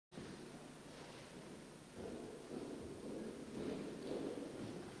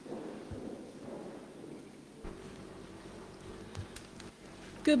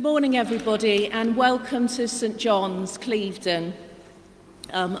Good morning, everybody, and welcome to St John's, Clevedon.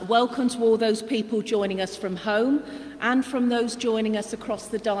 Welcome to all those people joining us from home and from those joining us across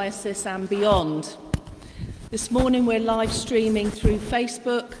the diocese and beyond. This morning we're live streaming through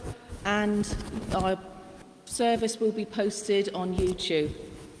Facebook and our service will be posted on YouTube.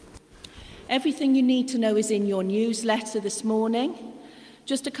 Everything you need to know is in your newsletter this morning.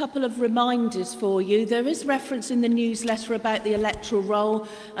 Just a couple of reminders for you. There is reference in the newsletter about the electoral roll,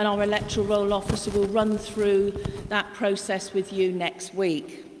 and our electoral roll officer will run through that process with you next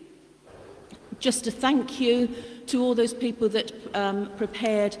week. Just a thank you to all those people that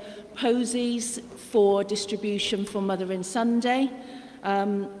prepared posies for distribution for Mothering Sunday.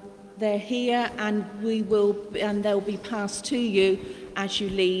 They're here and they'll be passed to you as you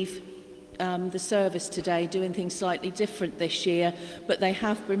leave the service today, doing things slightly different this year, but they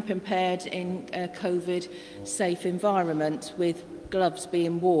have been prepared in a COVID-safe environment with gloves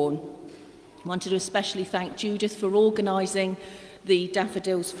being worn. I wanted to especially thank Judith for organising the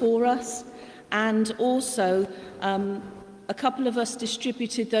daffodils for us, and also a couple of us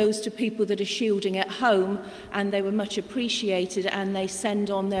distributed those to people that are shielding at home, and they were much appreciated, and they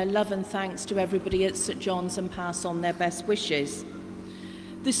send on their love and thanks to everybody at St John's and pass on their best wishes.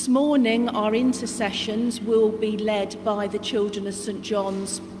 This morning, our intercessions will be led by the children of St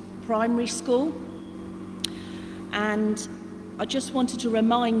John's Primary School. And I just wanted to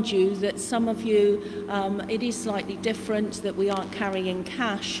remind you that some of you, it is slightly different, that we aren't carrying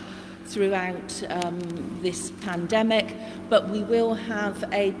cash throughout this pandemic, but we will have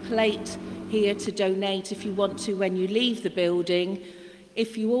a plate here to donate if you want to when you leave the building.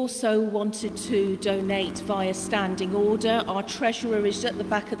 If you also wanted to donate via standing order, our treasurer is at the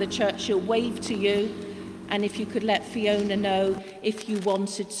back of the church. She'll wave to you. And if you could let Fiona know if you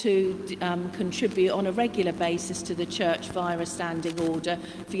wanted to contribute on a regular basis to the church via a standing order,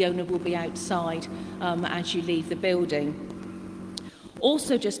 Fiona will be outside as you leave the building.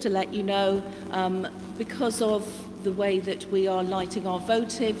 Also, just to let you know, because of the way that we are lighting our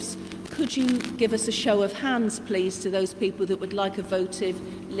votives, could you give us a show of hands, please, to those people that would like a votive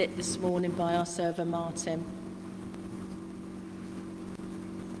lit this morning by our server, Martin?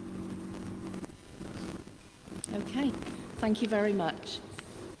 Okay, thank you very much.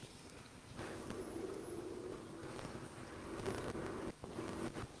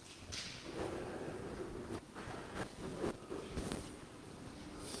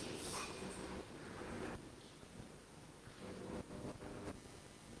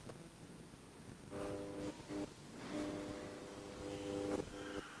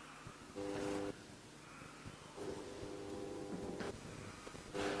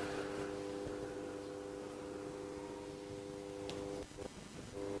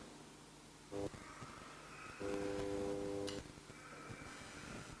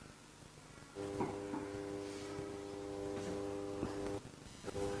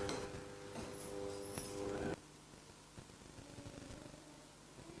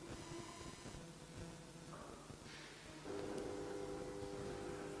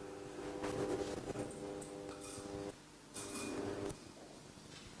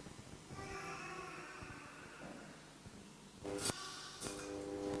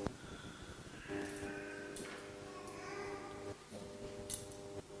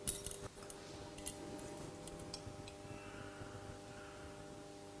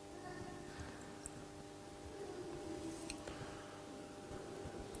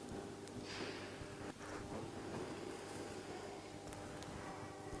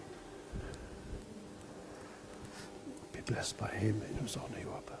 Blessed by him in whose honour you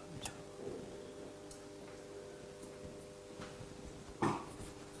are bound.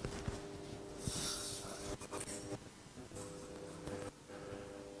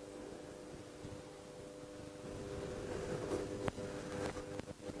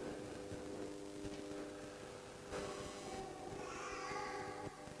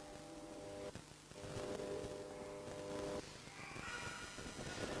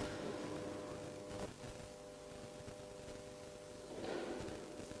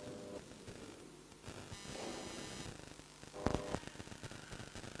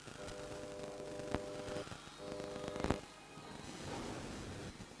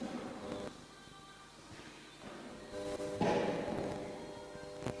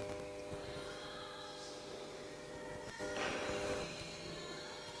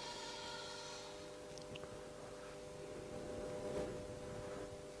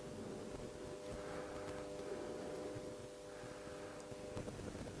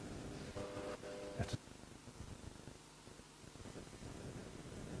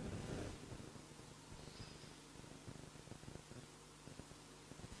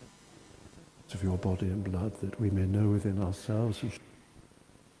 of your body and blood, that we may know within ourselves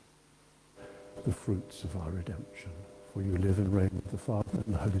the fruits of our redemption. For you live and reign with the Father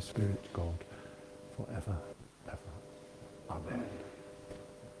and the Holy Spirit, God, forever, ever. Amen.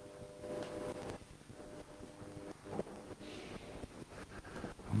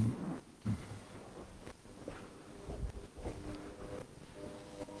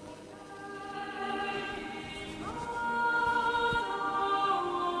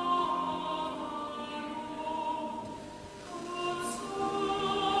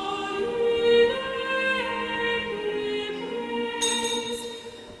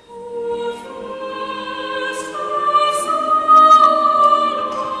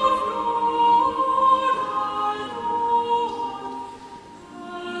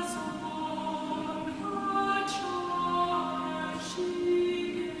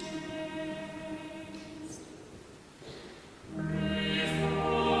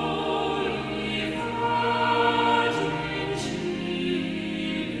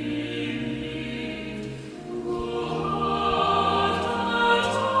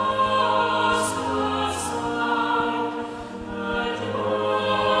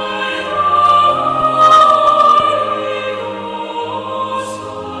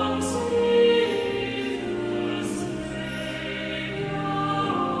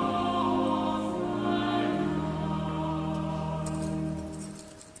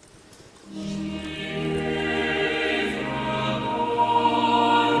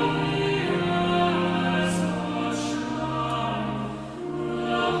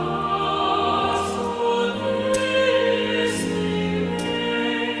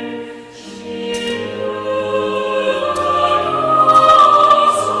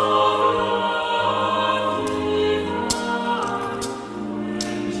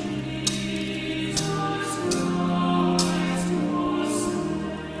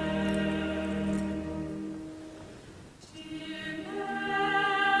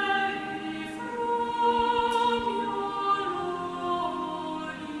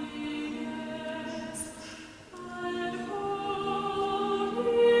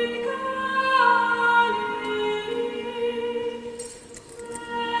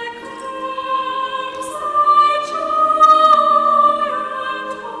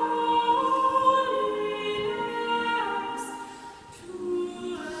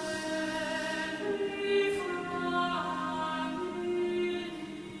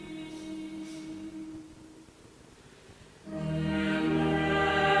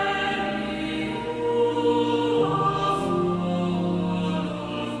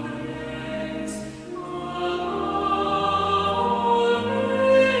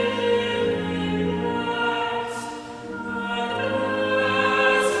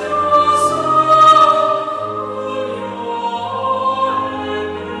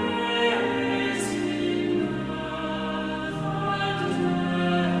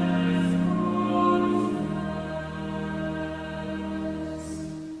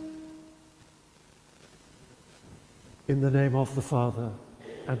 In the name of the Father,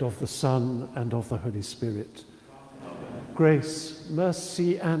 and of the Son, and of the Holy Spirit. Amen. Grace,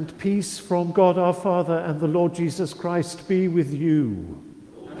 mercy, and peace from God our Father and the Lord Jesus Christ be with you.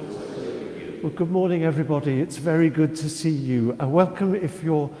 Well, good morning, everybody. It's very good to see you. Welcome if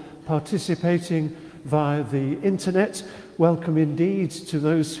you're participating via the internet. Welcome indeed to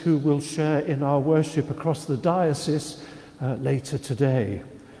those who will share in our worship across the diocese later today.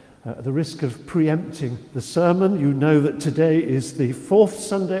 At the risk of preempting the sermon, you know that today is the fourth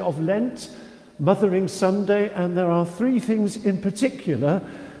Sunday of Lent, Mothering Sunday, and there are three things in particular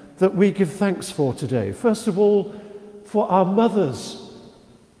that we give thanks for today. First of all, for our mothers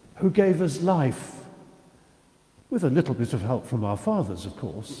who gave us life, with a little bit of help from our fathers, of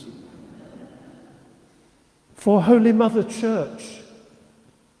course. For Holy Mother Church,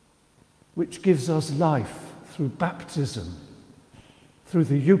 which gives us life through baptism, through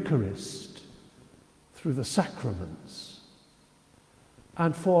the Eucharist, through the sacraments,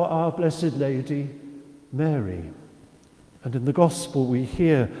 and for our Blessed Lady, Mary. And in the Gospel we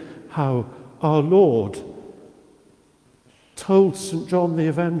hear how our Lord told St. John the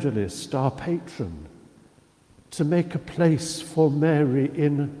Evangelist, our patron, to make a place for Mary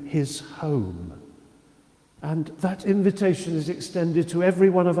in his home. And that invitation is extended to every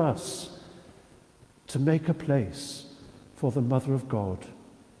one of us to make a place for the Mother of God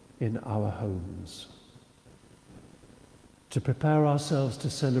in our homes. To prepare ourselves to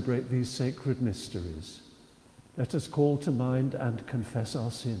celebrate these sacred mysteries, let us call to mind and confess our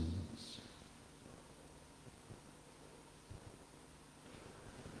sins.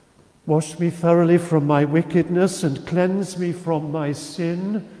 Wash me thoroughly from my wickedness and cleanse me from my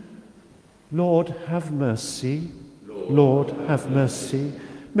sin. Lord, have mercy. Lord, have mercy.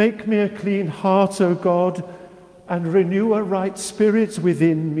 Make me a clean heart, O God, and renew a right spirit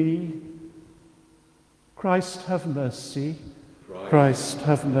within me. Christ, have mercy. Christ,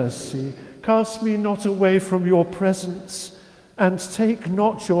 have mercy. Cast me not away from your presence, and take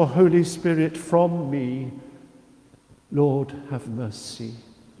not your Holy Spirit from me. Lord, have mercy.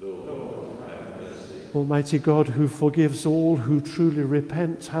 Lord, have mercy. Almighty God, who forgives all who truly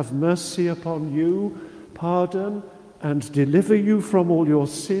repent, have mercy upon you, pardon and deliver you from all your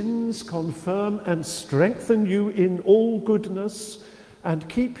sins, confirm and strengthen you in all goodness, and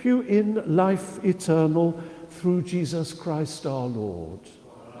keep you in life eternal through Jesus Christ our Lord.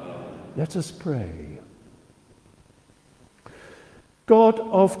 Amen. Let us pray. God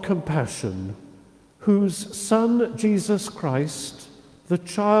of compassion, whose Son Jesus Christ, the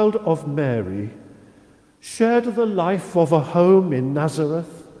child of Mary, shared the life of a home in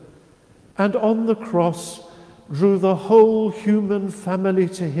Nazareth, and on the cross drew the whole human family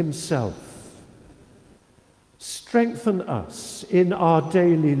to himself. Strengthen us in our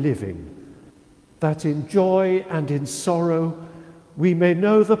daily living, that in joy and in sorrow we may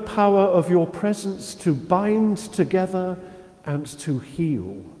know the power of your presence to bind together and to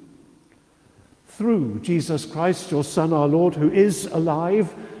heal. Through Jesus Christ, your Son, our Lord, who is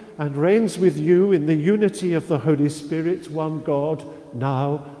alive and reigns with you in the unity of the Holy Spirit, one God,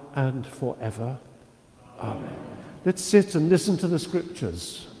 now and forever. Amen. Let's sit and listen to the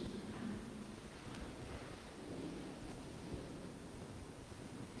scriptures.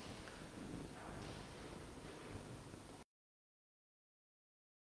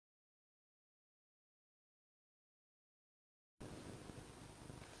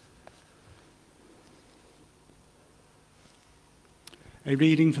 A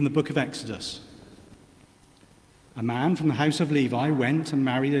reading from the book of Exodus. A man from the house of Levi went and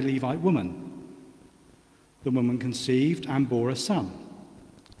married a Levite woman. The woman conceived and bore a son.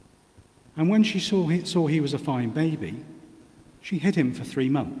 And when she saw he was a fine baby, she hid him for 3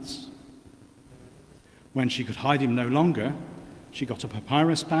 months. When she could hide him no longer, she got a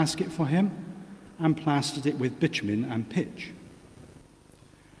papyrus basket for him and plastered it with bitumen and pitch.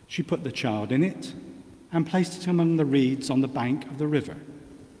 She put the child in it and placed it among the reeds on the bank of the river.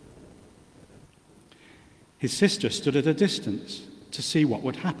 His sister stood at a distance to see what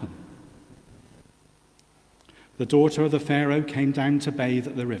would happen. The daughter of the Pharaoh came down to bathe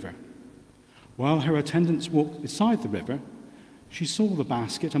at the river. While her attendants walked beside the river, she saw the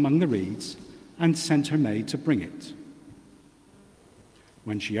basket among the reeds and sent her maid to bring it.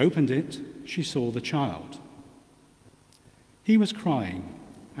 When she opened it, she saw the child. He was crying,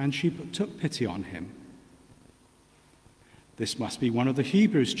 and she took pity on him. "This must be one of the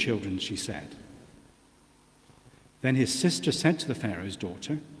Hebrews' children," she said. Then his sister said to the Pharaoh's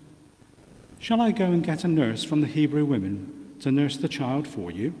daughter, "Shall I go and get a nurse from the Hebrew women to nurse the child for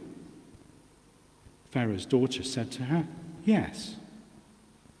you?" Pharaoh's daughter said to her, "Yes."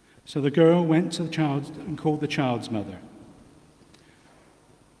 So the girl went to the child and called the child's mother.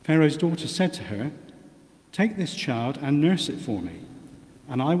 Pharaoh's daughter said to her, "Take this child and nurse it for me,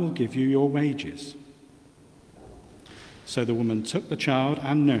 and I will give you your wages." So the woman took the child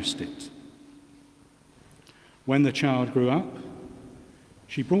and nursed it. When the child grew up,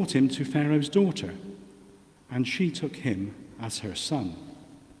 she brought him to Pharaoh's daughter, and she took him as her son.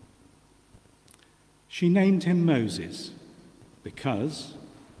 She named him Moses because,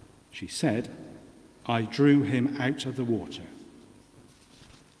 she said, "I drew him out of the water."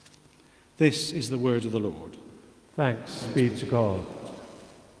 This is the word of the Lord. Thanks be to God.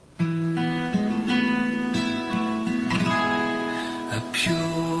 A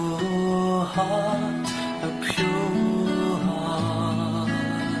pure heart,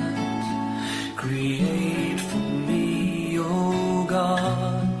 create for me, O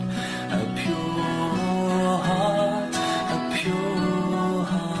God, a pure heart,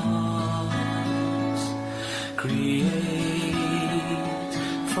 create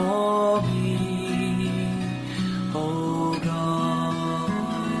for me, O God,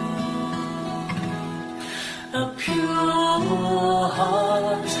 a pure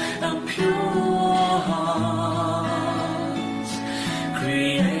heart,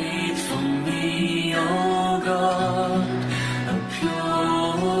 create for me, O God, a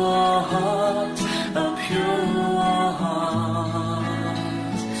pure heart,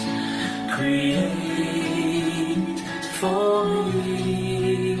 create for me,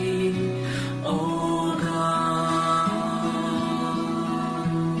 O God.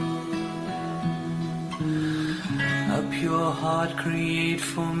 A pure heart create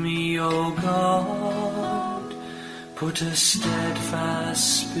for me, O God. Put a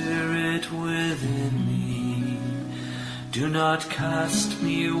steadfast spirit within me. Do not cast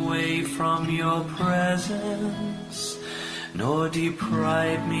me away from your presence, nor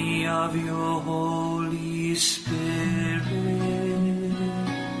deprive me of your Holy Spirit.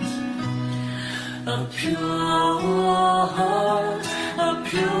 A pure heart,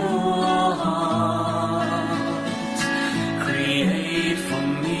 create for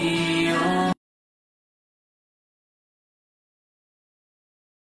me, O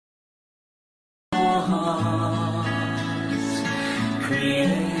heart,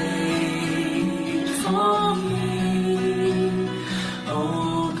 create for me,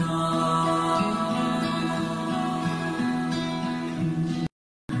 O God.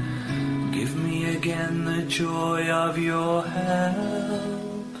 Give me again the joy of your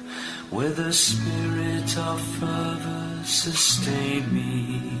help, with a spirit of fervor sustain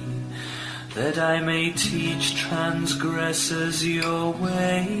me, that I may teach transgressors your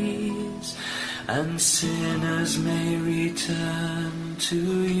ways, and sinners may return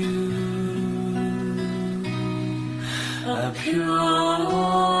to you. A pure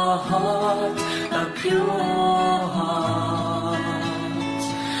heart,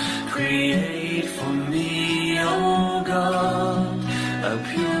 create for me, O God, a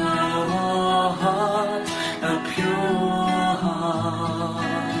pure heart,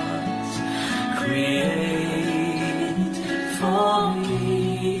 create for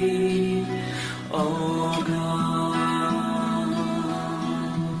me, O God.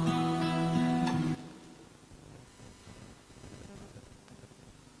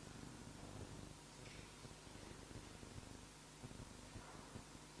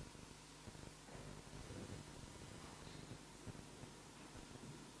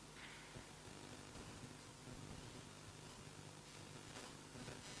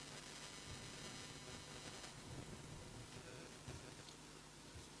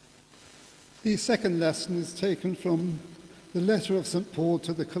 The second lesson is taken from the letter of St. Paul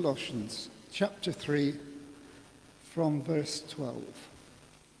to the Colossians, chapter 3, from verse 12.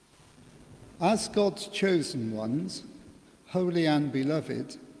 As God's chosen ones, holy and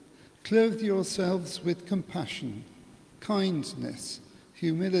beloved, clothe yourselves with compassion, kindness,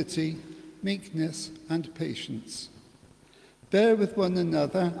 humility, meekness, and patience. Bear with one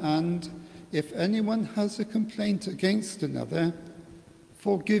another, and if anyone has a complaint against another,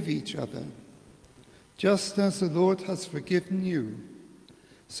 forgive each other. Just as the Lord has forgiven you,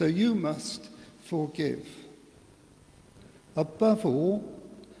 so you must forgive. Above all,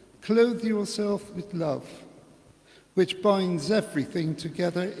 clothe yourself with love, which binds everything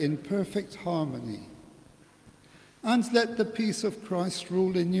together in perfect harmony. And let the peace of Christ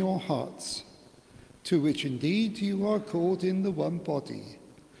rule in your hearts, to which indeed you are called in the one body,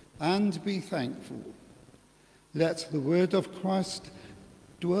 and be thankful. Let the word of Christ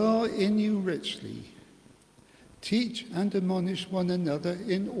dwell in you richly. Teach and admonish one another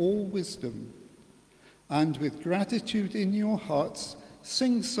in all wisdom, and with gratitude in your hearts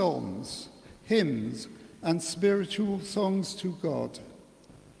sing psalms, hymns, and spiritual songs to God.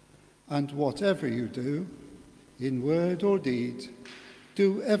 And whatever you do, in word or deed,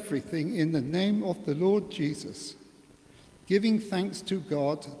 do everything in the name of the Lord Jesus, giving thanks to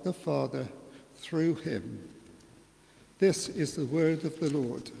God the Father through him. This is the word of the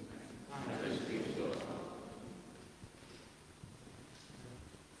Lord.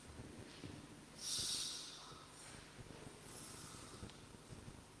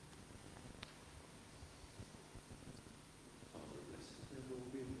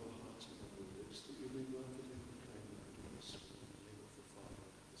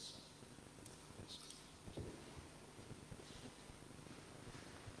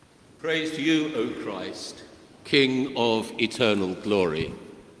 Praise to you, O Christ, King of eternal glory.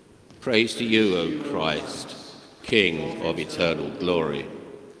 Praise to you, O Christ, King of eternal glory.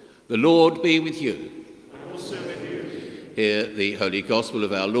 The Lord be with you. And also with you. Hear the Holy Gospel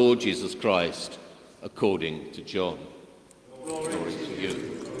of our Lord Jesus Christ, according to John. Glory to you.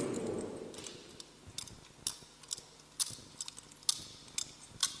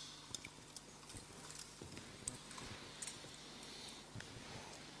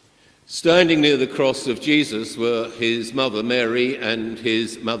 Standing near the cross of Jesus were his mother Mary and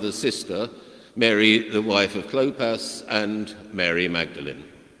his mother's sister, Mary, the wife of Clopas, and Mary Magdalene.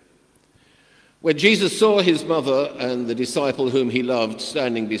 When Jesus saw his mother and the disciple whom he loved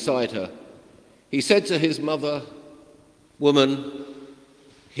standing beside her, he said to his mother, "Woman,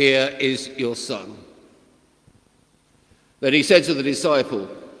 here is your son." Then he said to the disciple,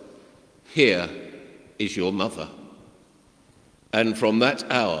 "Here is your mother." And from that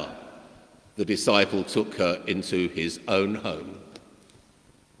hour, the disciple took her into his own home.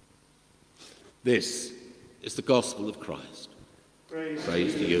 This is the gospel of Christ.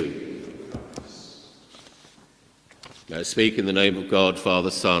 Praise to you. Now I speak in the name of God, Father,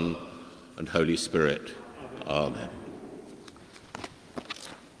 Son, and Holy Spirit. Amen.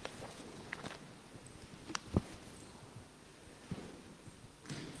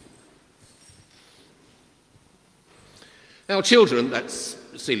 Our children, that's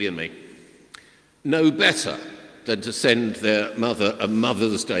Celia and me, know better than to send their mother a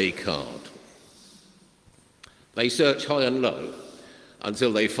Mother's Day card. They search high and low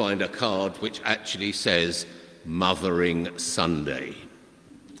until they find a card which actually says Mothering Sunday.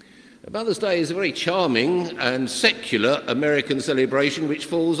 Mother's Day is a very charming and secular American celebration which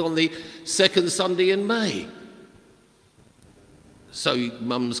falls on the second Sunday in May. So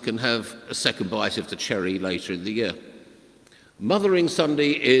mums can have a second bite of the cherry later in the year. Mothering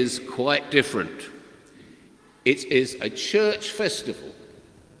Sunday is quite different. It is a church festival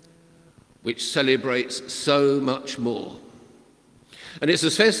which celebrates so much more. And it's a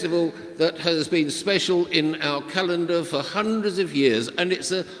festival that has been special in our calendar for hundreds of years, and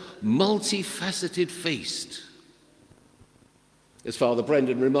it's a multifaceted feast. As Fr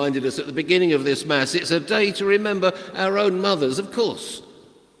Brendan reminded us at the beginning of this Mass, it's a day to remember our own mothers, of course,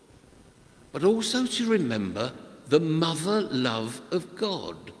 but also to remember the mother love of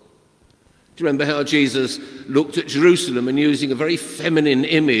God. Do you remember how Jesus looked at Jerusalem and, using a very feminine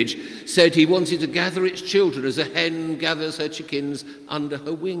image, said he wanted to gather its children as a hen gathers her chickens under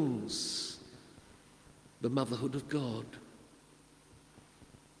her wings? The motherhood of God.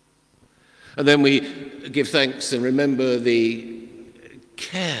 And then we give thanks and remember the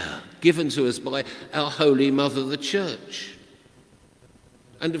care given to us by our Holy Mother, the Church.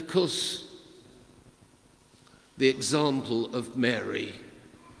 And of course, the example of Mary,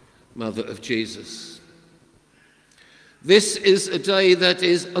 Mother of Jesus. This is a day that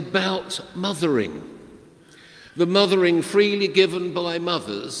is about mothering. The mothering freely given by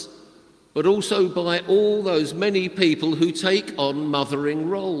mothers, but also by all those many people who take on mothering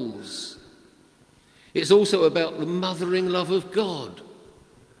roles. It's also about the mothering love of God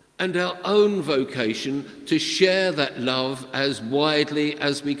and our own vocation to share that love as widely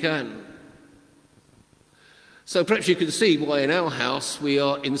as we can. So perhaps you can see why in our house we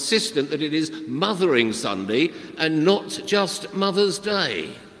are insistent that it is Mothering Sunday and not just Mother's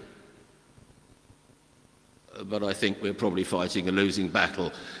Day. But I think we're probably fighting a losing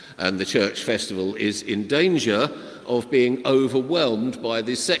battle, and the church festival is in danger of being overwhelmed by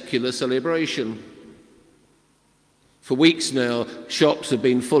this secular celebration. For weeks now, shops have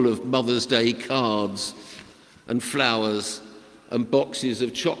been full of Mother's Day cards and flowers and boxes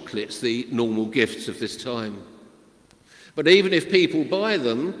of chocolates, the normal gifts of this time. But even if people buy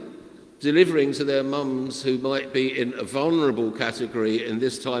them, delivering to their mums who might be in a vulnerable category in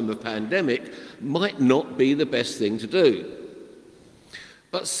this time of pandemic might not be the best thing to do.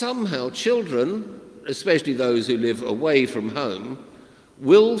 But somehow children, especially those who live away from home,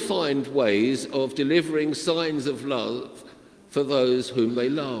 will find ways of delivering signs of love for those whom they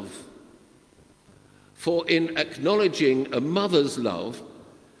love. For in acknowledging a mother's love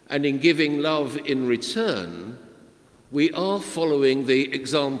and in giving love in return, we are following the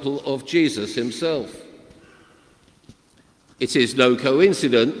example of Jesus himself. It is no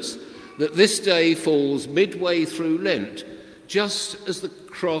coincidence that this day falls midway through Lent, just as the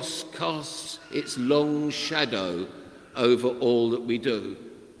cross casts its long shadow over all that we do.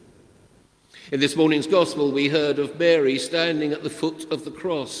 In this morning's Gospel, we heard of Mary standing at the foot of the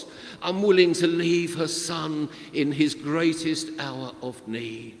cross, unwilling to leave her son in his greatest hour of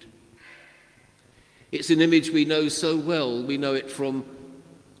need. It's an image we know so well. We know it from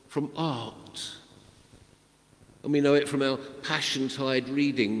art, and we know it from our Passiontide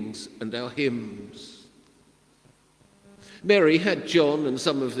readings and our hymns. Mary had John and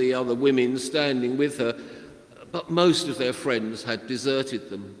some of the other women standing with her, but most of their friends had deserted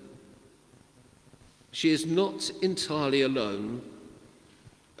them. She is not entirely alone,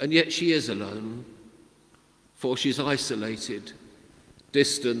 and yet she is alone, for she's isolated,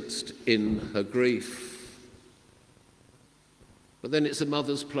 distanced in her grief. But then it's a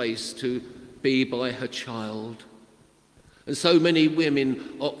mother's place to be by her child. And so many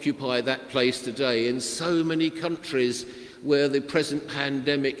women occupy that place today in so many countries where the present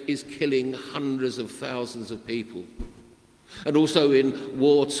pandemic is killing hundreds of thousands of people. And also in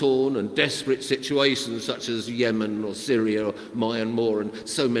war-torn and desperate situations such as Yemen or Syria or Myanmar and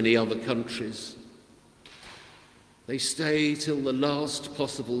so many other countries. They stay till the last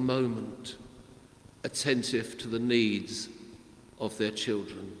possible moment, attentive to the needs of their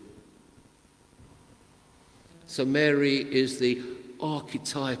children. So Mary is the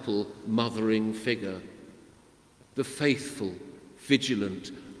archetypal mothering figure, the faithful,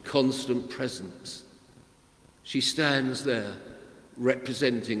 vigilant, constant presence. She stands there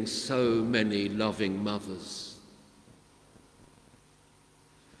representing so many loving mothers.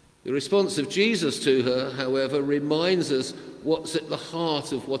 The response of Jesus to her, however, reminds us what's at the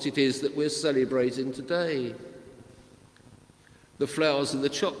heart of what it is that we're celebrating today. The flowers and the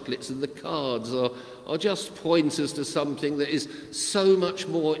chocolates and the cards are just pointers to something that is so much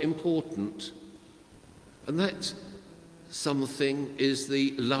more important. And that something is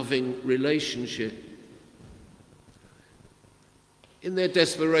the loving relationship. In their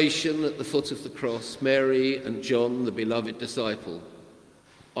desperation at the foot of the cross, Mary and John, the beloved disciple,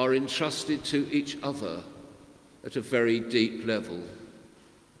 are entrusted to each other at a very deep level.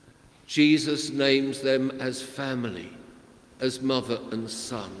 Jesus names them as family, as mother and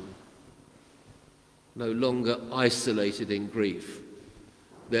son, no longer isolated in grief.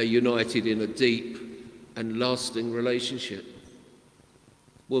 They're united in a deep and lasting relationship.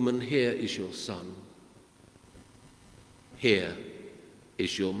 Woman, here is your son. Here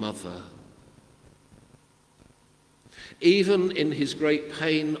is your mother. Even in his great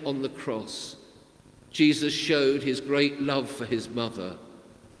pain on the cross, Jesus showed his great love for his mother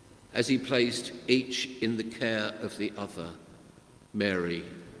as he placed each in the care of the other, Mary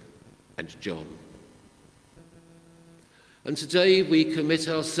and John. And today we commit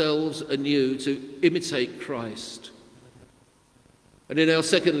ourselves anew to imitate Christ. And in our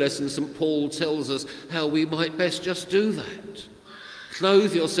second lesson, St. Paul tells us how we might best just do that.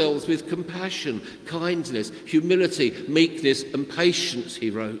 Clothe yourselves with compassion, kindness, humility, meekness, and patience,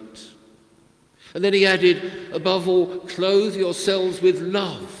 he wrote. And then he added, above all, clothe yourselves with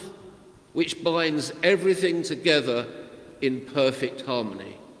love, which binds everything together in perfect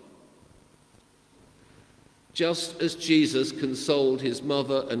harmony. Just as Jesus consoled his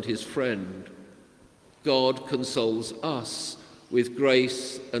mother and his friend, God consoles us with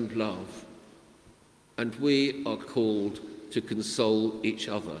grace and love. And we are called to console each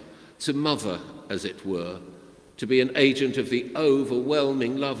other, to mother, as it were, to be an agent of the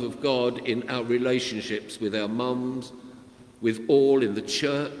overwhelming love of God in our relationships with our mums, with all in the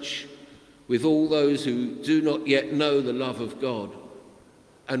church, with all those who do not yet know the love of God,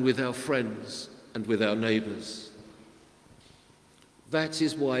 and with our friends and with our neighbours. That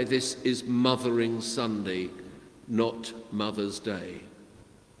is why this is Mothering Sunday, not Mother's Day.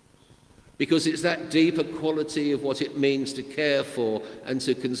 Because it's that deeper quality of what it means to care for and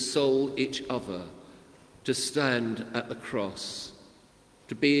to console each other, to stand at the cross,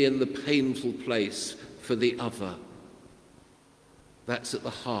 to be in the painful place for the other. That's at the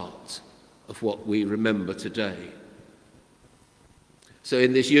heart of what we remember today. So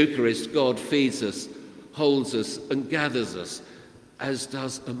in this Eucharist, God feeds us, holds us, and gathers us, as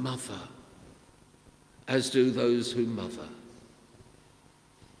does a mother, as do those who mother.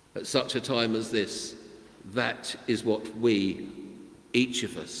 At such a time as this, that is what we, each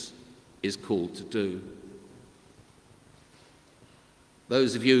of us, is called to do.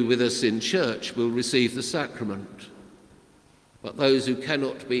 Those of you with us in church will receive the sacrament, but those who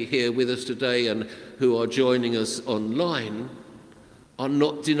cannot be here with us today and who are joining us online are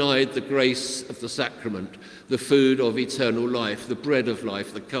not denied the grace of the sacrament, the food of eternal life, the bread of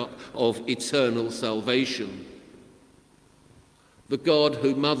life, the cup of eternal salvation. The God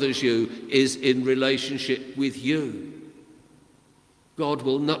who mothers you is in relationship with you. God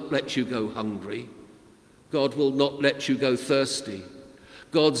will not let you go hungry. God will not let you go thirsty.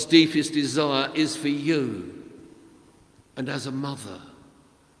 God's deepest desire is for you. And as a mother,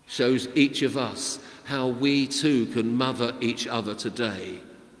 shows each of us how we too can mother each other today.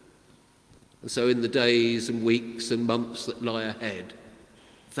 And so in the days and weeks and months that lie ahead,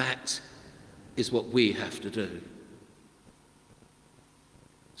 that is what we have to do.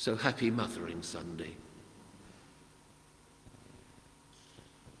 So happy Mothering Sunday.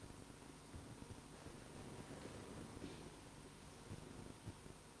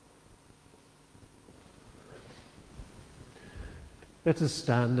 Let us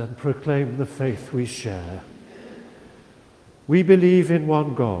stand and proclaim the faith we share. We believe in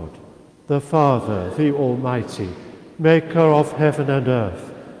one God, the Father, the Almighty, maker of heaven and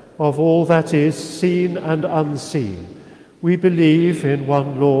earth, of all that is seen and unseen. We believe in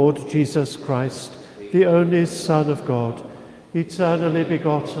one Lord Jesus Christ, the only Son of God, eternally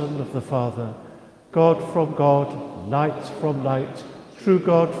begotten of the Father, God from God, light from light, true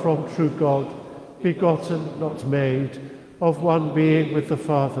God from true God, begotten, not made, of one being with the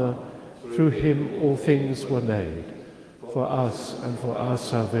Father. Through him all things were made, for us and for our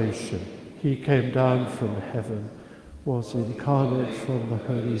salvation. He came down from heaven, was incarnate from the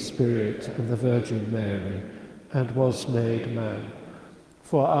Holy Spirit and the Virgin Mary, and was made man.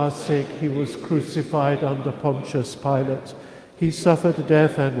 For our sake he was crucified under Pontius Pilate. He suffered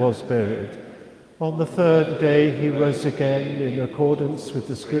death and was buried. On the third day he rose again in accordance with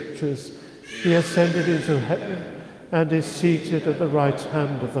the Scriptures. He ascended into heaven and is seated at the right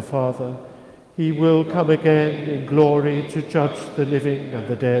hand of the Father. He will come again in glory to judge the living and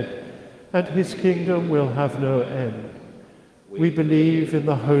the dead, and his kingdom will have no end. We believe in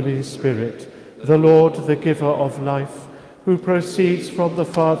the Holy Spirit, the Lord, the giver of life, who proceeds from the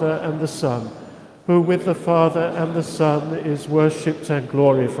Father and the Son, who with the Father and the Son is worshipped and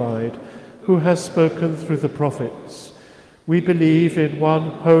glorified, who has spoken through the prophets. We believe in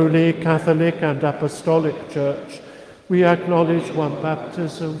one holy, Catholic and Apostolic Church. We acknowledge one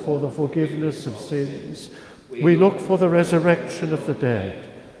baptism for the forgiveness of sins. We look for the resurrection of the dead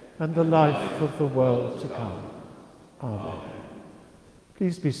and the life of the world to come. Amen.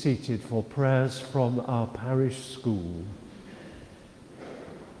 Please be seated for prayers from our parish school.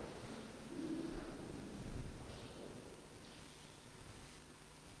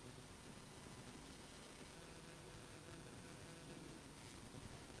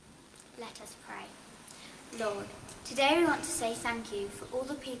 Let us pray. Lord, today we want to say thank you for all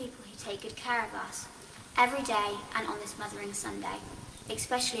the people who take good care of us every day and on this Mothering Sunday,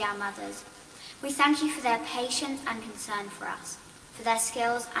 especially our mothers. We thank you for their patience and concern for us, for their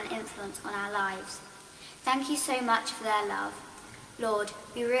skills and influence on our lives. Thank you so much for their love. Lord,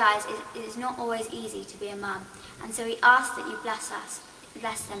 we realise it is not always easy to be a mum, and so we ask that you bless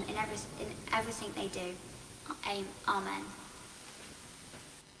them in everything they do. Amen.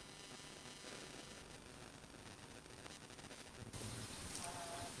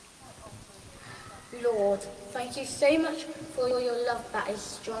 Lord, thank you so much for your love that is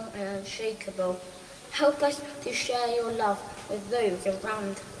strong and unshakable. Help us to share your love with those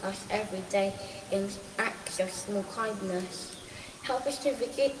around us every day in acts of small kindness. Help us to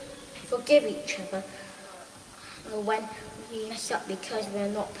forgive each other when we mess up because we're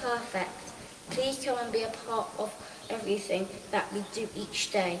not perfect. Please come and be a part of everything that we do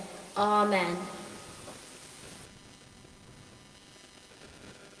each day. Amen.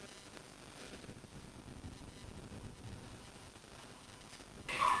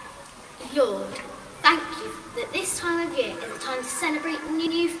 Lord, thank you that this time of year is a time to celebrate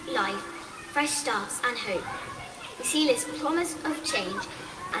new life, fresh starts and hope. We see this promise of change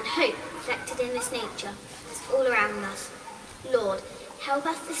and hope reflected in this nature that's all around us. Lord, help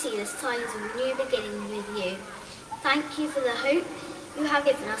us to see the signs of a new beginning with you. Thank you for the hope you have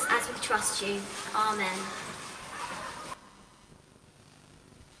given us as we trust you. Amen.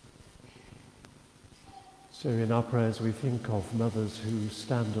 So in our prayers we think of mothers who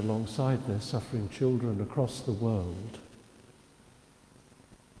stand alongside their suffering children across the world,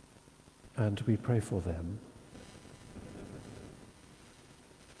 and we pray for them.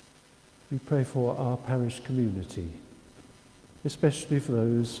 We pray for our parish community, especially for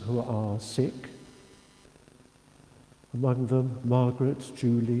those who are sick. Among them, Margaret,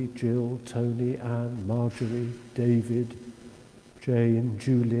 Julie, Jill, Tony, Anne, Marjorie, David, Jane,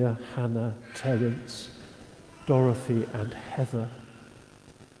 Julia, Hannah, Terence, Dorothy and Heather.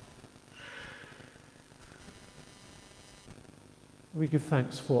 We give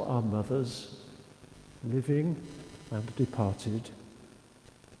thanks for our mothers, living and departed.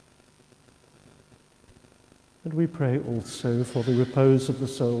 And we pray also for the repose of the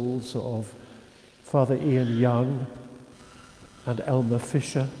souls of Father Ian Young and Elmer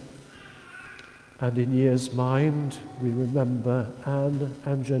Fisher. And in years mind, we remember Anne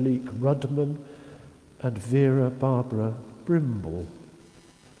Angelique Rudman and Vera Barbara Brimble.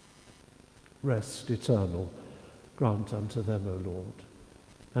 Rest eternal grant unto them, O Lord,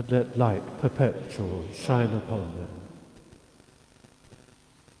 and let light perpetual shine upon them.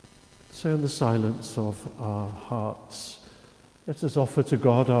 So in the silence of our hearts, let us offer to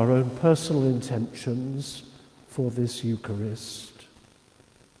God our own personal intentions for this Eucharist.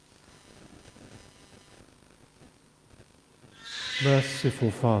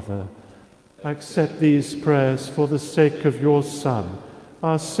 Merciful Father, accept these prayers for the sake of your Son,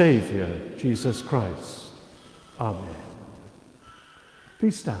 our Saviour, Jesus Christ. Amen.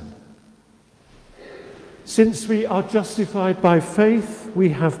 Please stand. Since we are justified by faith, we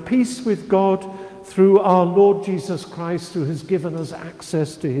have peace with God through our Lord Jesus Christ, who has given us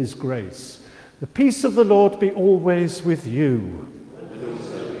access to his grace. The peace of the Lord be always with you.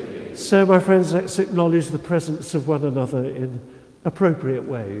 So, my friends, let's acknowledge the presence of one another in appropriate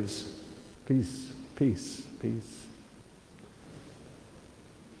ways. Peace, peace, peace.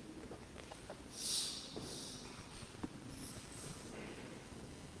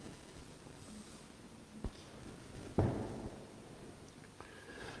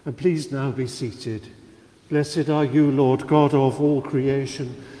 And please now be seated. Blessed are you, Lord God of all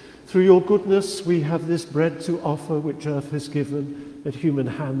creation. Through your goodness we have this bread to offer which earth has given, that human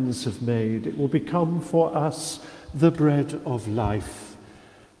hands have made. It will become for us the bread of life.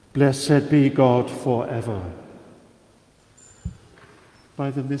 Blessed be God forever. By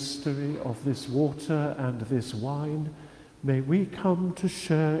the mystery of this water and this wine, may we come to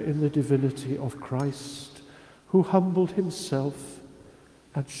share in the divinity of Christ, who humbled himself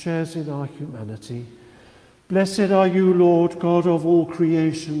and shares in our humanity. Blessed are you, Lord God of all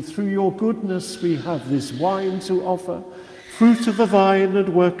creation. Through your goodness we have this wine to offer, fruit of the vine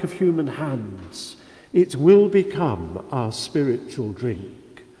and work of human hands. It will become our spiritual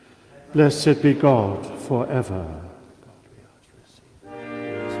drink. Blessed be God forever.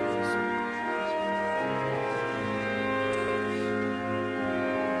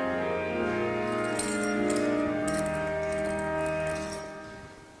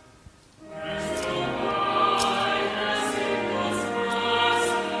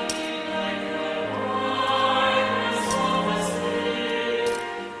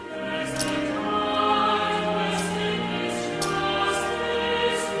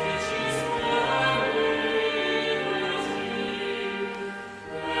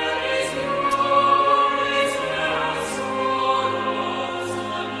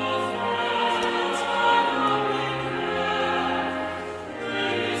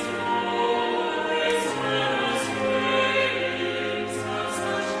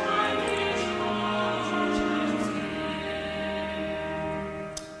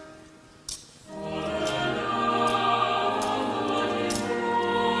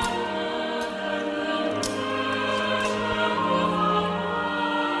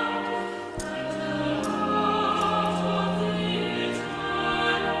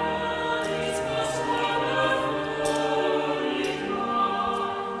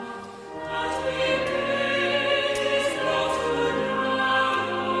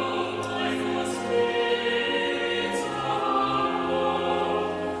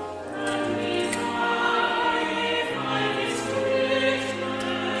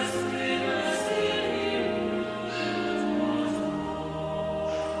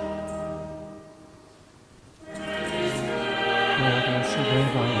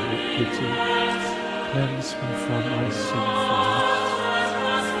 Cleanse me from my sinfulness.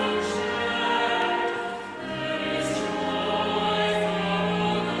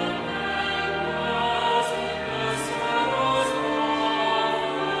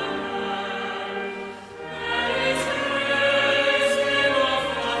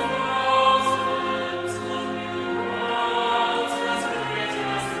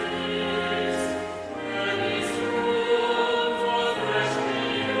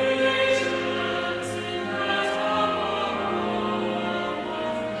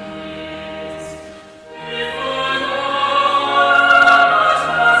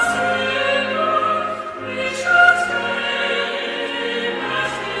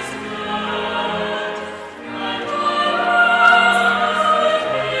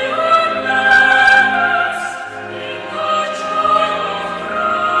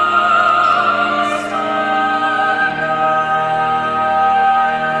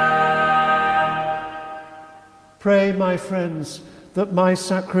 Pray, my friends, that my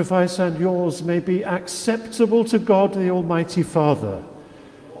sacrifice and yours may be acceptable to God the Almighty Father.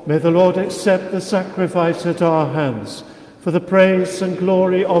 May the Lord accept the sacrifice at our hands for the praise and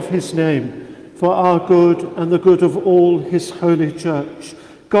glory of his name, for our good and the good of all his holy church.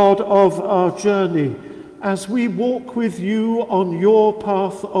 God of our journey, as we walk with you on your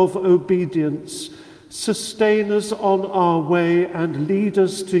path of obedience, sustain us on our way and lead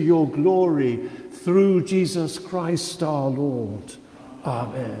us to your glory through Jesus Christ our Lord.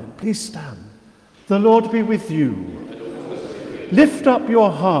 Amen. Please stand. The Lord be with you. Lift up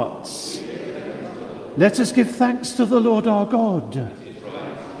your hearts. Let us give thanks to the Lord our God.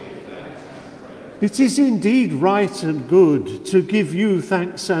 It is indeed right and good to give you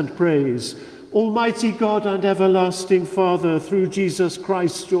thanks and praise, Almighty God and everlasting Father, through Jesus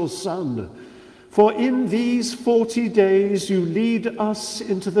Christ your Son. For in these 40 days you lead us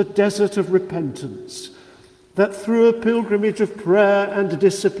into the desert of repentance, that through a pilgrimage of prayer and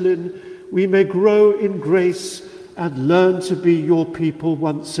discipline we may grow in grace and learn to be your people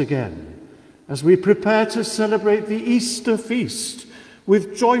once again. As we prepare to celebrate the Easter feast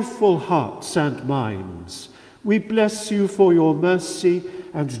with joyful hearts and minds, we bless you for your mercy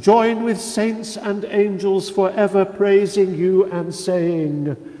and join with saints and angels forever praising you and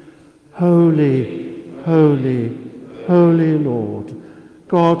saying, Holy, holy, holy Lord,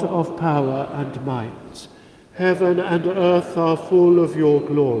 God of power and might, Heaven and earth are full of your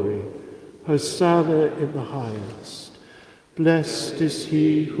glory. Hosanna in the highest. Blessed is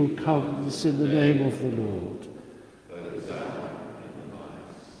he who comes in the name of the Lord.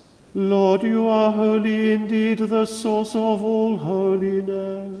 Lord, you are holy indeed, the source of all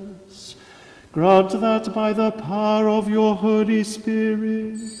holiness. Grant that by the power of your Holy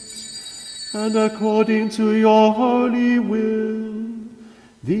Spirit, and according to your holy will,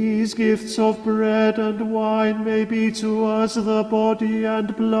 these gifts of bread and wine may be to us the body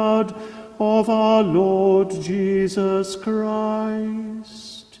and blood of our Lord Jesus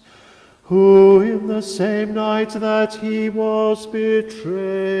Christ, who in the same night that he was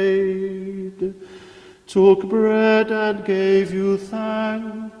betrayed, took bread and gave you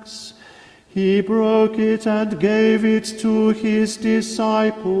thanks. He broke it and gave it to his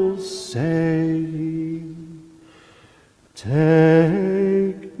disciples, saying,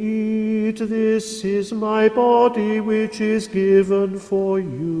 "Take, eat, this is my body which is given for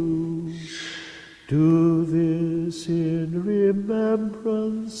you. Do this in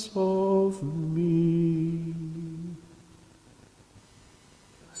remembrance of me."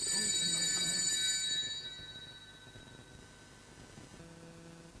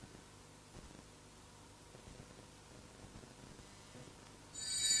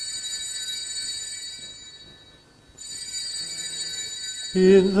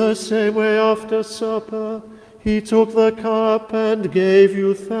 In the same way, after supper, he took the cup and gave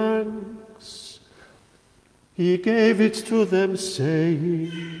you thanks. He gave it to them,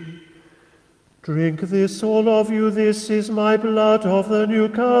 saying, "Drink this, all of you, this is my blood of the new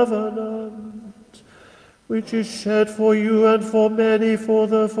covenant, which is shed for you and for many for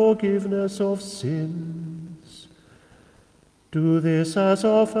the forgiveness of sins. Do this as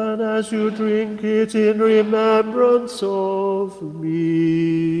often as you drink it in remembrance of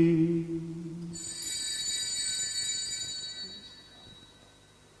me."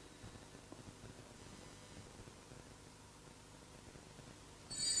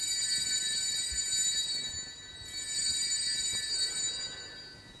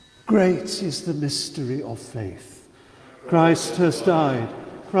 Great is the mystery of faith. Christ has died.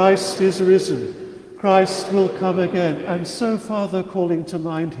 Christ is risen. Christ will come again. And so, Father, calling to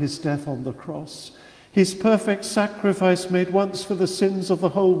mind his death on the cross, his perfect sacrifice made once for the sins of the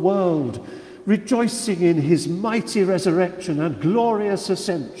whole world, rejoicing in his mighty resurrection and glorious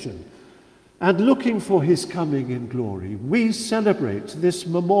ascension, and looking for his coming in glory, we celebrate this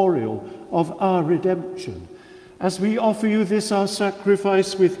memorial of our redemption. As we offer you this, our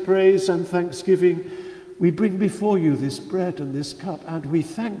sacrifice, with praise and thanksgiving, we bring before you this bread and this cup, and we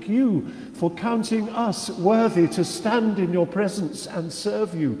thank you for counting us worthy to stand in your presence and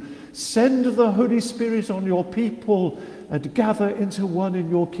serve you. Send the Holy Spirit on your people and gather into one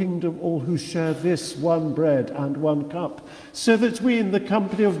in your kingdom all who share this one bread and one cup, so that we, in the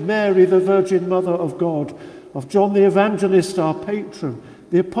company of Mary, the Virgin Mother of God, of John the Evangelist, our patron,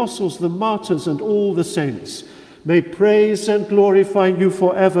 the apostles, the martyrs, and all the saints, may praise and glorify you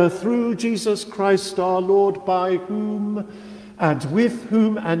forever through Jesus Christ our Lord, by whom and with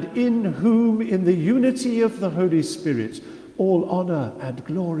whom and in whom, in the unity of the Holy Spirit, all honor and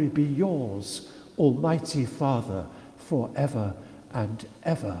glory be yours, Almighty Father, forever and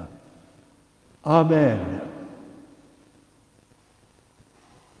ever. Amen.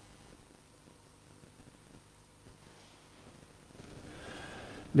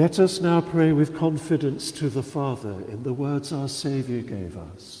 Let us now pray with confidence to the Father in the words our Saviour gave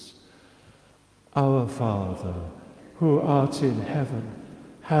us. Our Father, who art in heaven,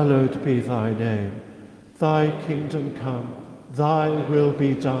 hallowed be thy name. Thy kingdom come, thy will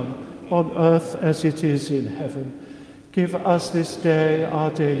be done, on earth as it is in heaven. Give us this day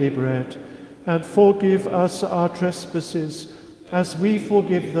our daily bread, and forgive us our trespasses, as we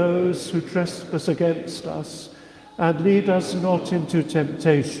forgive those who trespass against us. And lead us not into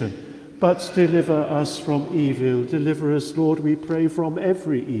temptation, but deliver us from evil. Deliver us, Lord, we pray, from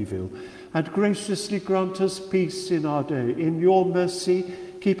every evil, and graciously grant us peace in our day. In your mercy,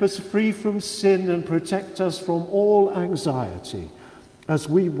 keep us free from sin and protect us from all anxiety, as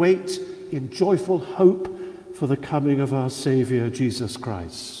we wait in joyful hope for the coming of our Saviour, Jesus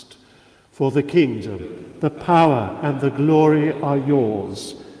Christ. For the kingdom, the power, and the glory are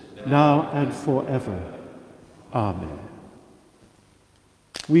yours, now and forever. Amen.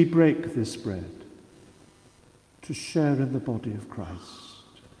 We break this bread to share in the body of Christ,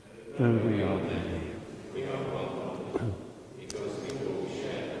 though we are many.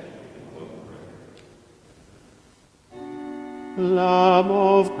 Lamb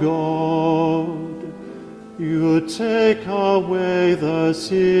of God, you take away the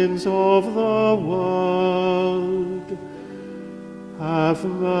sins of the world. Have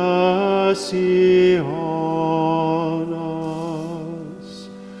mercy on us.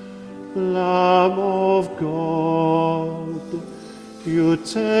 Lamb of God, you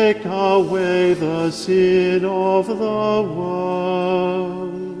take away the sin of the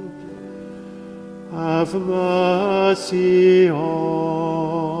world. Have mercy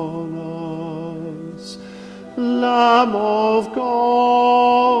on us. Lamb of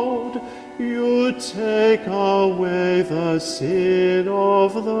God, you take away the sin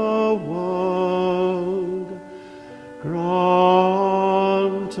of the world.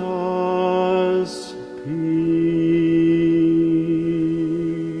 Grant us peace.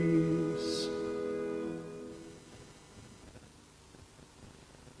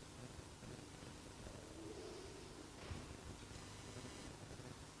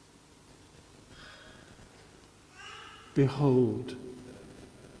 Behold,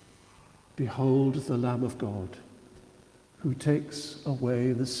 behold the Lamb of God, who takes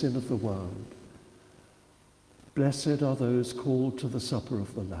away the sin of the world. Blessed are those called to the supper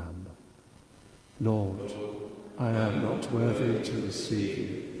of the Lamb. Lord, I am not worthy to receive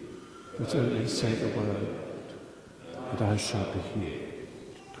you, but only say the word, and I shall be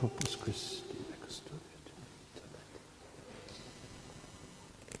healed. Corpus Christi.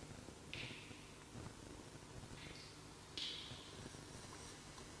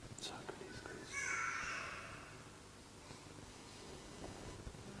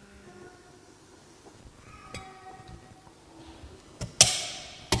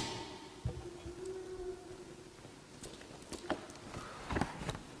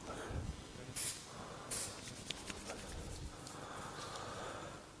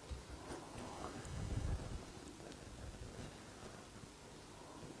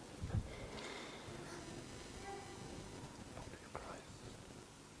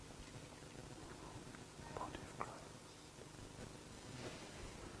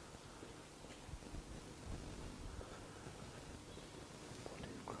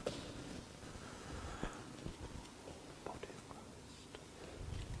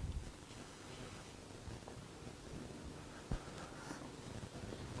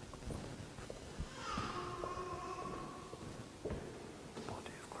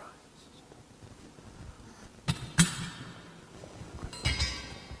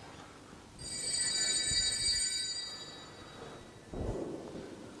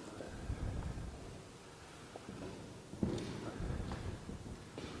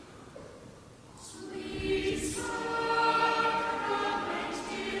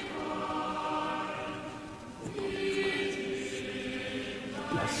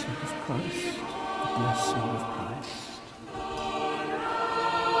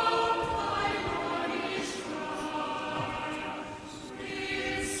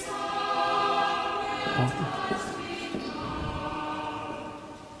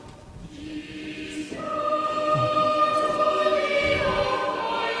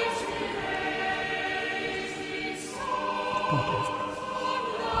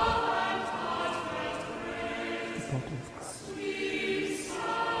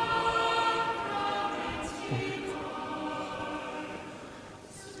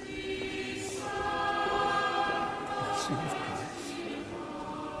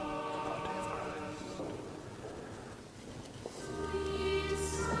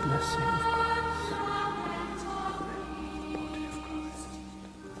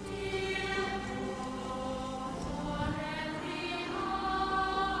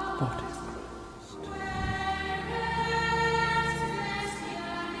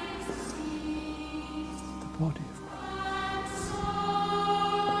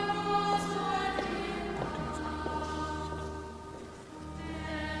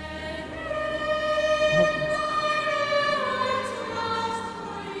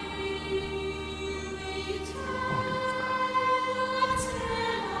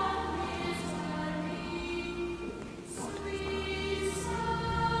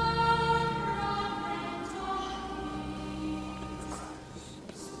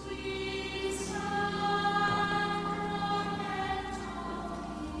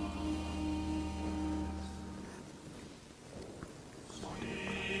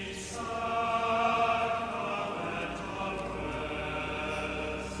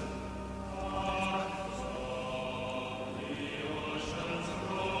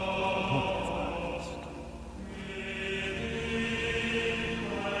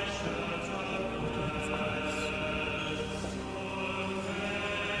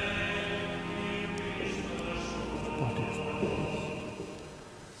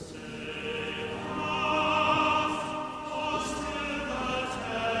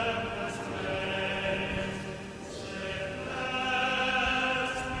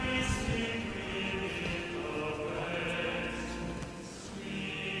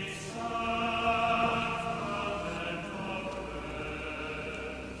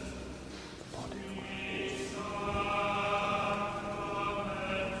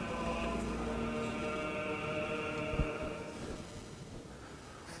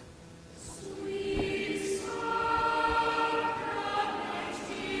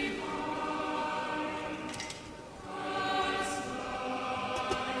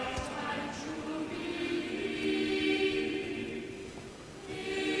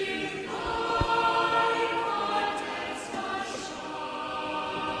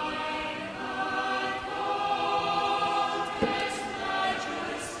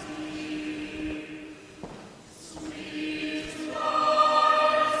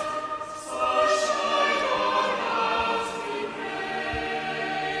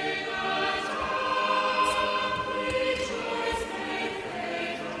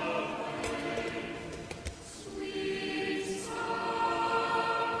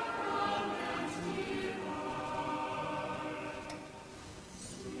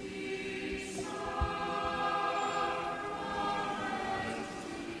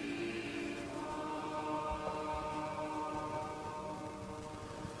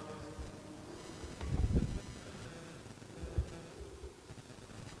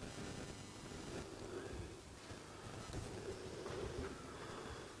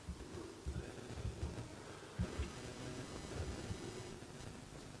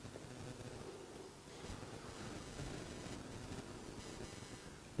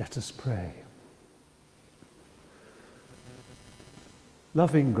 Let us pray.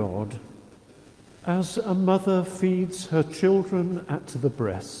 Loving God, as a mother feeds her children at the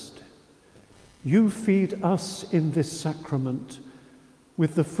breast, you feed us in this sacrament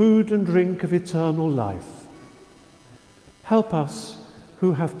with the food and drink of eternal life. Help us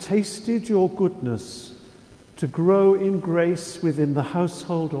who have tasted your goodness to grow in grace within the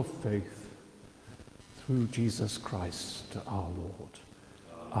household of faith. Through Jesus Christ our Lord.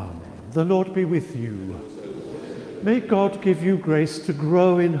 Amen. The Lord be with you. May God give you grace to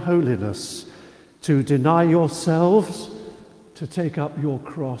grow in holiness, to deny yourselves, to take up your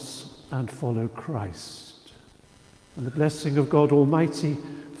cross and follow Christ. And the blessing of God Almighty,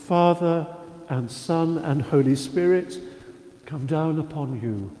 Father and Son and Holy Spirit, come down upon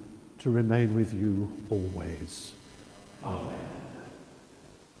you to remain with you always. Amen.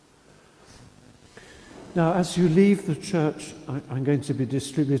 Now, as you leave the church, I'm going to be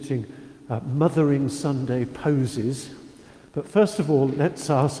distributing Mothering Sunday poses. But first of all, let's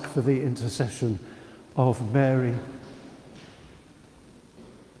ask for the intercession of Mary,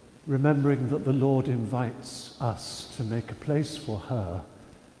 remembering that the Lord invites us to make a place for her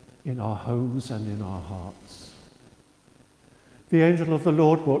in our homes and in our hearts. The angel of the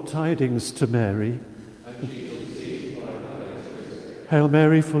Lord brought tidings to Mary. Hail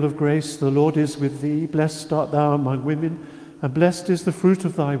Mary, full of grace, the Lord is with thee. Blessed art thou among women, and blessed is the fruit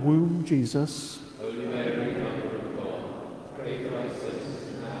of thy womb, Jesus. Holy Mary, Mother of God, pray for us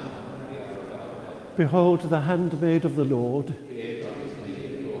sinners now and at the hour of our death. Behold the handmaid of the Lord.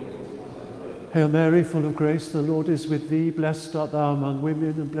 Hail Mary, full of grace, the Lord is with thee. Blessed art thou among women,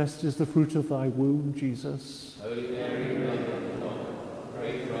 and blessed is the fruit of thy womb, Jesus. Holy Mary, Mother of God,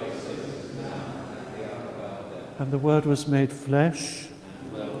 pray for us sinners now and at the hour of our death. And the Word was made flesh.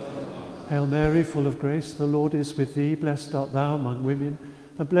 Hail Mary, full of grace, the Lord is with thee. Blessed art thou among women,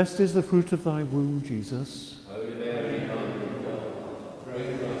 and blessed is the fruit of thy womb, Jesus. Holy Mary, Mother of God,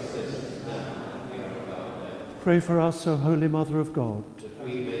 pray for us sinners now and at the hour of our death. Pray for us, O Holy Mother of God. That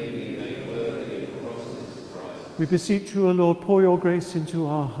we may be made worthy of the crosses of Christ. We beseech you, O Lord, pour your grace into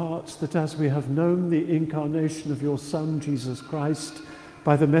our hearts, that as we have known the incarnation of your Son, Jesus Christ,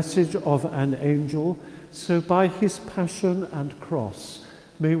 by the message of an angel, so by his passion and cross,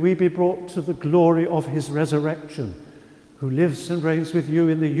 may we be brought to the glory of his resurrection, who lives and reigns with you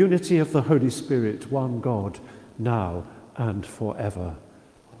in the unity of the Holy Spirit, one God, now and forever.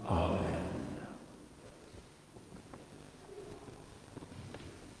 Amen.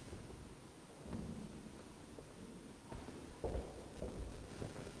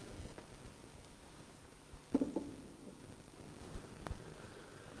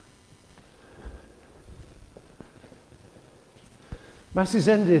 Mass is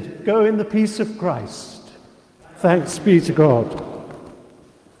ended. Go in the peace of Christ. Thanks be to God.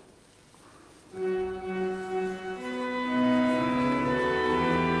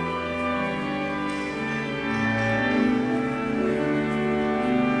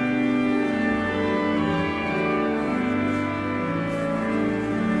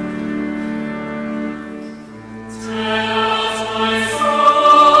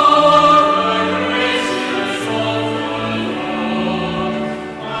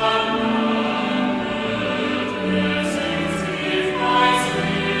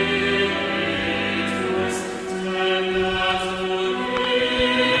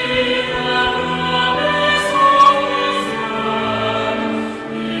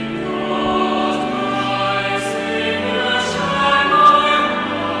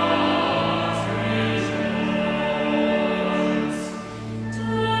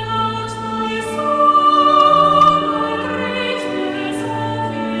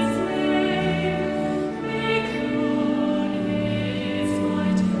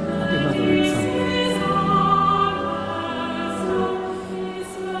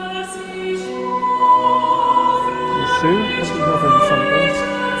 Soon,